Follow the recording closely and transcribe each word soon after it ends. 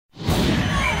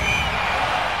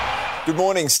Good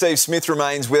morning. Steve Smith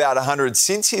remains without 100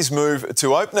 since his move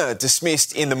to opener,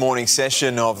 dismissed in the morning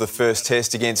session of the first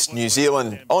test against New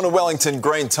Zealand. On a Wellington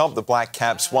green top, the Black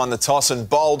Caps won the toss and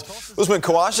bowled. Usman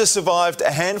Khawaja survived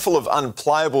a handful of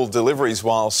unplayable deliveries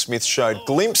while Smith showed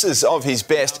glimpses of his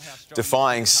best,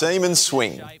 defying seam and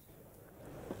swing.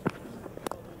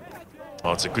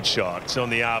 Oh, it's a good shot. It's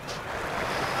on the up.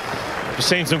 We've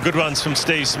seen some good ones from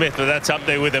Steve Smith, but that's up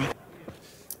there with him.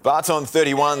 But on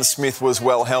 31, Smith was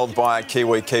well held by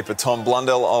Kiwi keeper Tom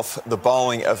Blundell off the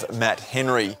bowling of Matt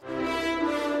Henry.